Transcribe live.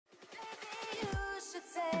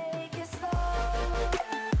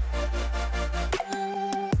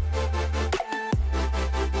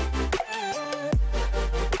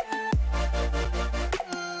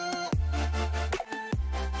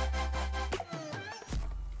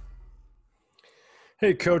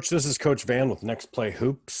Hey, Coach, this is Coach Van with Next Play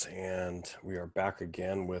Hoops, and we are back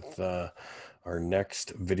again with our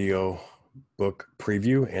next video book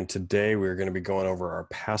preview. And today we're going to be going over our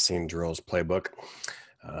passing drills playbook.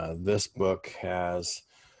 This book has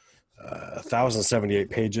 1,078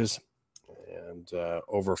 pages and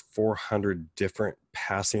over 400 different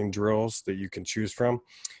passing drills that you can choose from.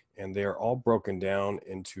 And they are all broken down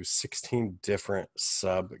into 16 different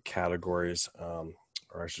subcategories,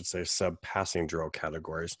 or I should say sub-passing drill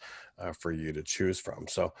categories for you to choose from.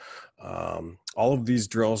 So all of these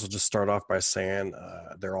drills, will just start off by saying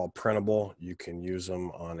they're all printable. You can use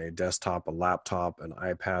them on a desktop, a laptop, an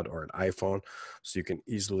iPad, or an iPhone. So you can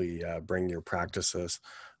easily bring your practices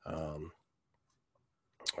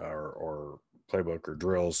or playbook or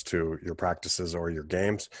drills to your practices or your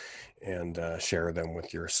games and share them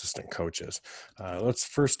with your assistant coaches. Let's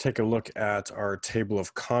first take a look at our table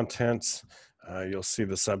of contents. You'll see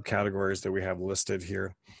the subcategories that we have listed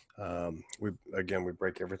here. We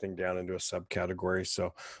break everything down into a subcategory.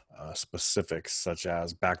 So specifics such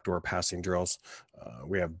as backdoor passing drills.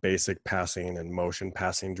 We have basic passing and motion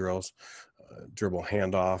passing drills, dribble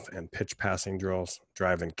handoff and pitch passing drills,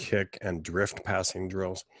 drive and kick and drift passing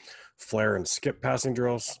drills, flare and skip passing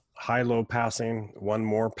drills, high-low passing, one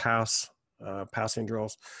more pass passing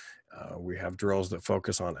drills. We have drills that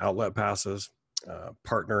focus on outlet passes,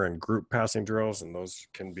 partner and group passing drills, and those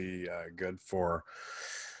can be good for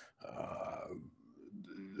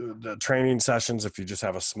the training sessions. If you just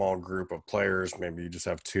have a small group of players, maybe you just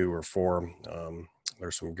have 2 or 4,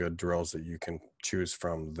 there's some good drills that you can choose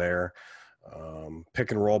from there. Pick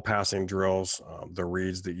and roll passing drills, the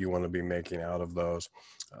reads that you want to be making out of those,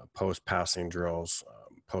 post passing drills,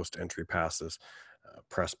 post entry passes,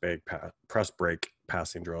 press break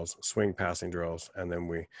passing drills, swing passing drills, and then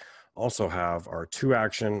we also have our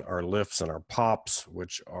 2-action, our lifts, and our pops,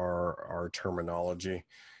 which are our terminology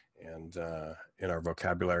and in our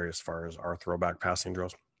vocabulary as far as our throwback passing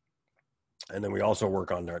drills. And then we also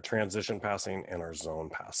work on our transition passing and our zone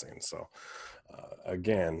passing. So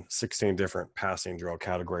again, 16 different passing drill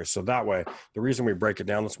categories. So that way, the reason we break it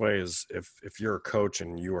down this way is if you're a coach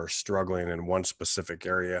and you are struggling in one specific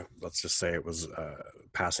area, let's just say it was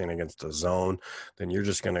passing against a zone, then you're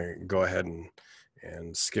just going to go ahead and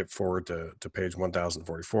skip forward to page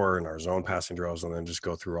 1044 in our zone passing drills, and then just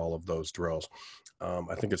go through all of those drills.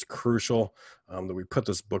 I think it's crucial that we put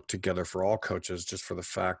this book together for all coaches, just for the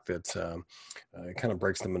fact that it kind of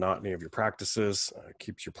breaks the monotony of your practices,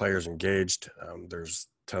 keeps your players engaged. There's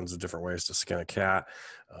tons of different ways to skin a cat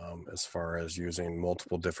as far as using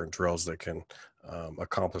multiple different drills that can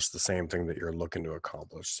accomplish the same thing that you're looking to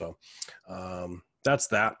accomplish. So that's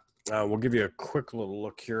that. We'll give you a quick little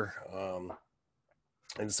look here.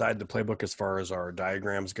 Inside the playbook, as far as our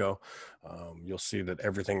diagrams go, you'll see that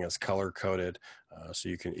everything is color coded, so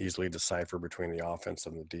you can easily decipher between the offense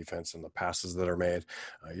and the defense and the passes that are made.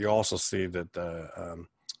 You also see that the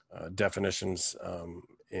definitions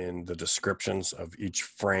in the descriptions of each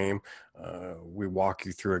frame, we walk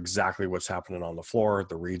you through exactly what's happening on the floor,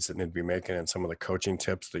 the reads that need to be making, and some of the coaching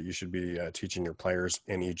tips that you should be teaching your players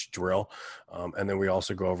in each drill. And then we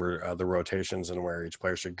also go over the rotations and where each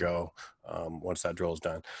player should go once that drill is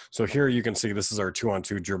done. So here you can see this is our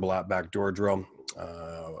 2-on-2 dribble out backdoor drill.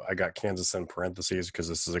 I got Kansas in parentheses because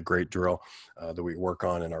this is a great drill that we work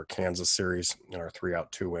on in our Kansas series in our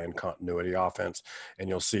 3-out 2-in continuity offense. And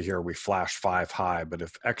you'll see here we flash 5 high, but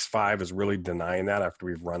if X5 is really denying that after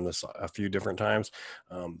we've run this a few different times,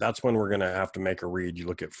 that's when we're going to have to make a read. You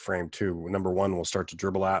look at frame 2. Number 1, we'll start to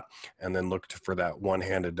dribble at, and then look for that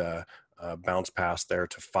one-handed bounce pass there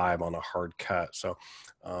to 5 on a hard cut. So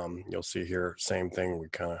you'll see here, same thing. We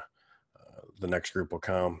kind of, the next group will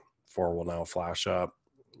come, 4 will now flash up,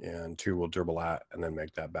 and 2 will dribble at and then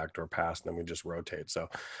make that backdoor pass, and then we just rotate. So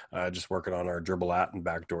just working on our dribble at and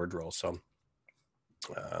backdoor drills. So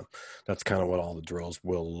that's kind of what all the drills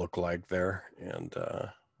will look like there. And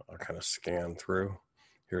I'll kind of scan through.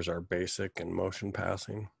 Here's our basic and motion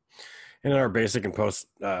passing. And in our basic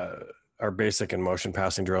and motion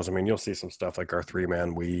passing drills, I mean, you'll see some stuff like our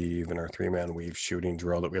 3-man weave and our 3-man weave shooting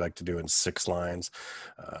drill that we like to do in 6 lines.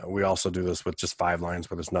 We also do this with just 5 lines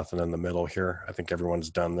where there's nothing in the middle here. I think everyone's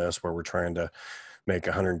done this where we're trying to make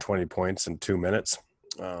 120 points in 2 minutes.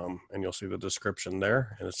 And you'll see the description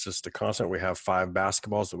there. And it's just a constant. We have 5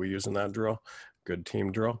 basketballs that we use in that drill. Good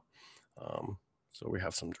team drill. So we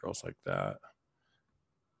have some drills like that.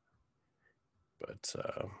 But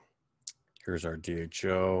here's our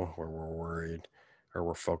DHO where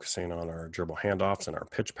we're focusing on our dribble handoffs and our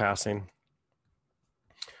pitch passing.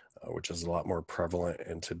 which is a lot more prevalent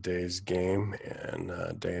in today's game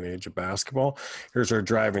and day and age of basketball. Here's our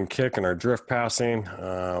drive and kick and our drift passing.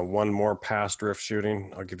 One more pass drift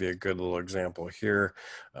shooting. I'll give you a good little example here.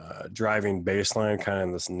 Driving baseline, kind of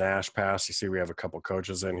in this Nash pass. You see we have a couple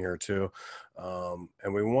coaches in here too.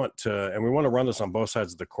 And we want to run this on both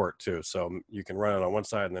sides of the court too. So you can run it on one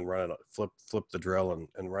side and then run it, flip the drill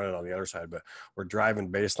and run it on the other side. But we're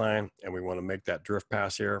driving baseline and we want to make that drift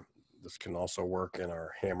pass here. This can also work in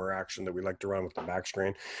our hammer action that we like to run with the back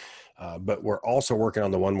screen. But we're also working on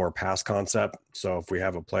the one more pass concept. So if we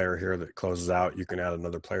have a player here that closes out, you can add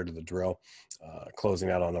another player to the drill, closing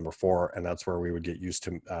out on number 4. And that's where we would get used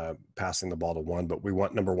to passing the ball to 1. But we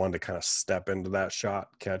want number 1 to kind of step into that shot,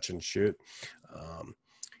 catch and shoot.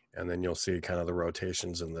 And then you'll see kind of the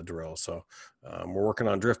rotations in the drill. So we're working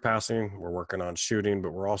on drift passing, we're working on shooting,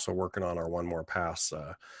 but we're also working on our one more pass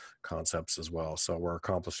concepts as well. So we're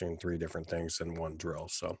accomplishing 3 different things in one drill.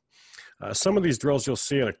 So some of these drills you'll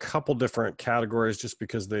see in a couple different categories just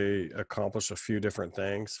because they accomplish a few different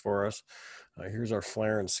things for us. Here's our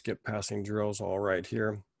flare and skip passing drills all right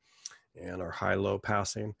here, and our high-low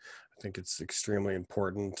passing. I think it's extremely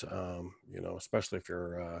important, you know, especially if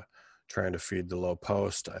you're trying to feed the low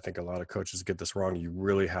post. I think a lot of coaches get this wrong. You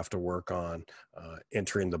really have to work on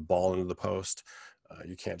entering the ball into the post.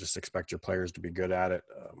 You can't just expect your players to be good at it.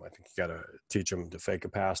 I think you got to teach them to fake a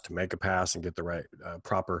pass, to make a pass, and get the right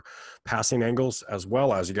proper passing angles, as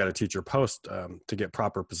well as you got to teach your post to get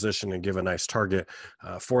proper position and give a nice target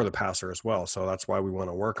for the passer as well. So that's why we want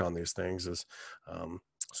to work on these things, is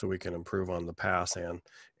so we can improve on the pass and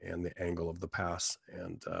the angle of the pass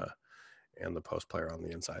and the post player on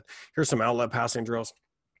the inside. Here's some outlet passing drills.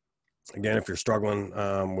 Again, if you're struggling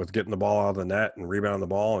with getting the ball out of the net and rebounding the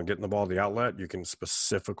ball and getting the ball to the outlet, you can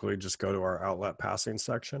specifically just go to our outlet passing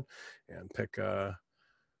section and pick the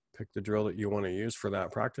drill that you want to use for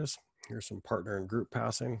that practice. Here's some partner and group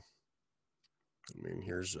passing. I mean,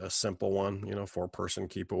 here's a simple one, you know, 4-person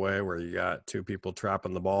keep away, where you got 2 people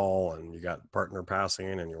trapping the ball and you got partner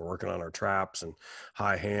passing and you're working on our traps and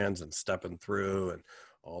high hands and stepping through and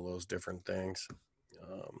all those different things.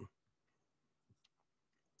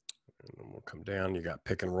 And then we'll come down. You got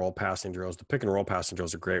pick and roll passing drills. The pick and roll passing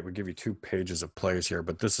drills are great. We give you 2 pages of plays here,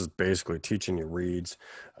 but this is basically teaching you reads,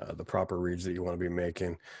 the proper reads that you want to be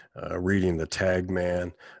making, reading the tag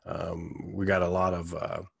man. We got a lot of,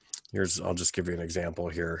 I'll just give you an example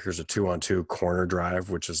here. Here's a 2-on-2 corner drive,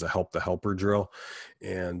 which is a help the helper drill.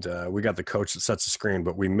 And we got the coach that sets the screen,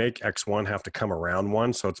 but we make X1 have to come around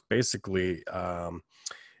 1. So it's basically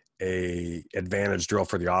a advantage drill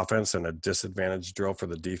for the offense and a disadvantage drill for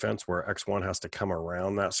the defense, where X1 has to come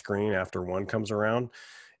around that screen after 1 comes around,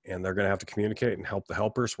 and they're going to have to communicate and help the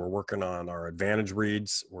helpers. We're working on our advantage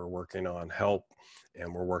reads, we're working on help,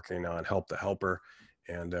 and we're working on help the helper.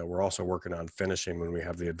 And we're also working on finishing when we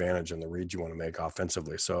have the advantage and the reads you want to make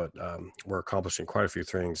offensively. So we're accomplishing quite a few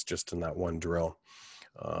things just in that one drill.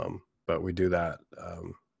 But we do that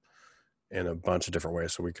in a bunch of different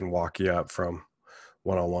ways. So we can walk you up from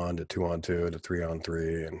 1-on-1 to 2-on-2 to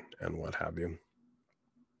 3-on-3 and what have you.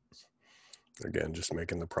 Again, just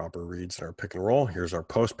making the proper reads in our pick and roll. Here's our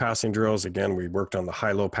post passing drills. Again, we worked on the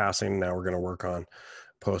high-low passing. Now we're going to work on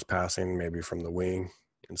post passing, maybe from the wing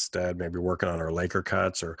instead, maybe working on our Laker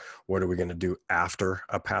cuts, or what are we going to do after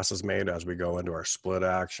a pass is made as we go into our split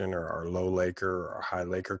action or our low Laker or our high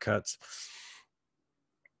Laker cuts.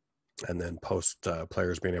 And then post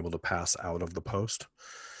players being able to pass out of the post.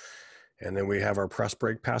 And then we have our press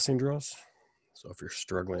break passing drills. So if you're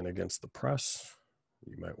struggling against the press,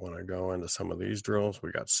 you might want to go into some of these drills.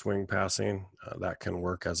 We got swing passing. That can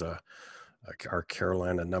work as our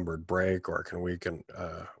Carolina numbered break, or we can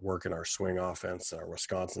work in our swing offense, our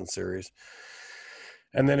Wisconsin series.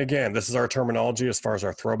 And then again, this is our terminology as far as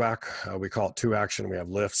our throwback. We call it 2 action. We have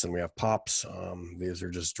lifts and we have pops. These are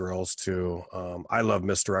just drills too. I love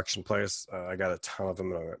misdirection plays. I got a ton of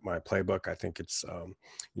them in my playbook. I think it's,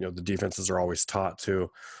 you know, the defenses are always taught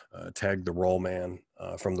to tag the roll man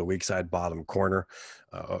from the weak side bottom corner,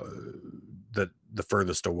 the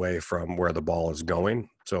furthest away from where the ball is going.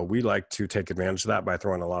 So we like to take advantage of that by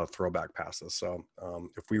throwing a lot of throwback passes. So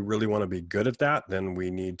if we really want to be good at that, then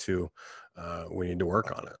we need to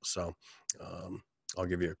work on it. So I'll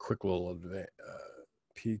give you a quick little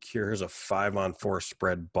peek here. Here's a 5-on-4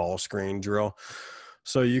 spread ball screen drill.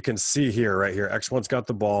 So you can see here, right here, X1's got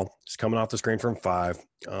the ball. It's coming off the screen from 5.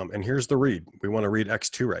 And here's the read. We want to read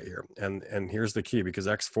X2 right here. And here's the key, because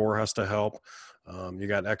X4 has to help. You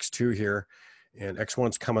got X2 here, and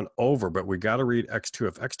X1's coming over, but we got to read X2.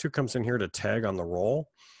 If X2 comes in here to tag on the roll,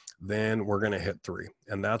 then we're going to hit 3.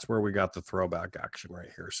 And that's where we got the throwback action right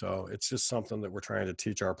here. So it's just something that we're trying to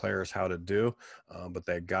teach our players how to do, but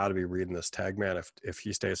they got to be reading this tag man. If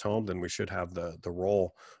he stays home, then we should have the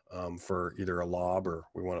roll for either a lob, or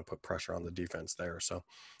we want to put pressure on the defense there. So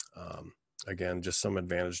again, just some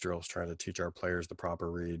advantage drills, trying to teach our players the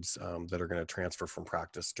proper reads that are going to transfer from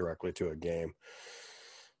practice directly to a game.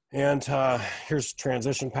 And here's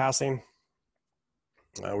transition passing.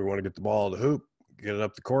 We want to get the ball to the hoop, get it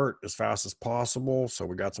up the court as fast as possible. So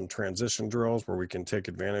we got some transition drills where we can take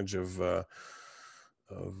advantage of our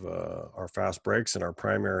fast breaks and our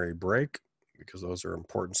primary break, because those are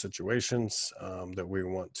important situations that we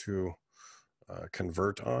want to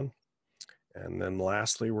convert on. And then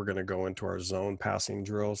lastly, we're going to go into our zone passing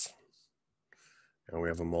drills. And we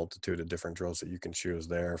have a multitude of different drills that you can choose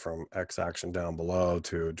there, from X action down below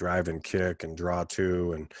to drive and kick and draw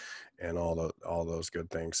two and all those good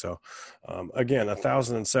things. So again,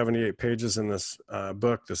 1,078 pages in this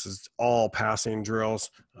book. This is all passing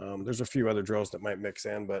drills. There's a few other drills that might mix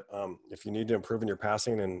in, but if you need to improve in your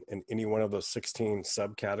passing in any one of those 16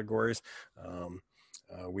 subcategories,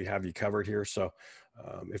 we have you covered here. So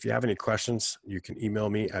if you have any questions, you can email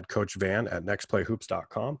me at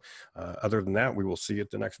coachvan@nextplayhoops.com. Other than that, we will see you at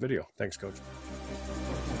the next video. Thanks, Coach.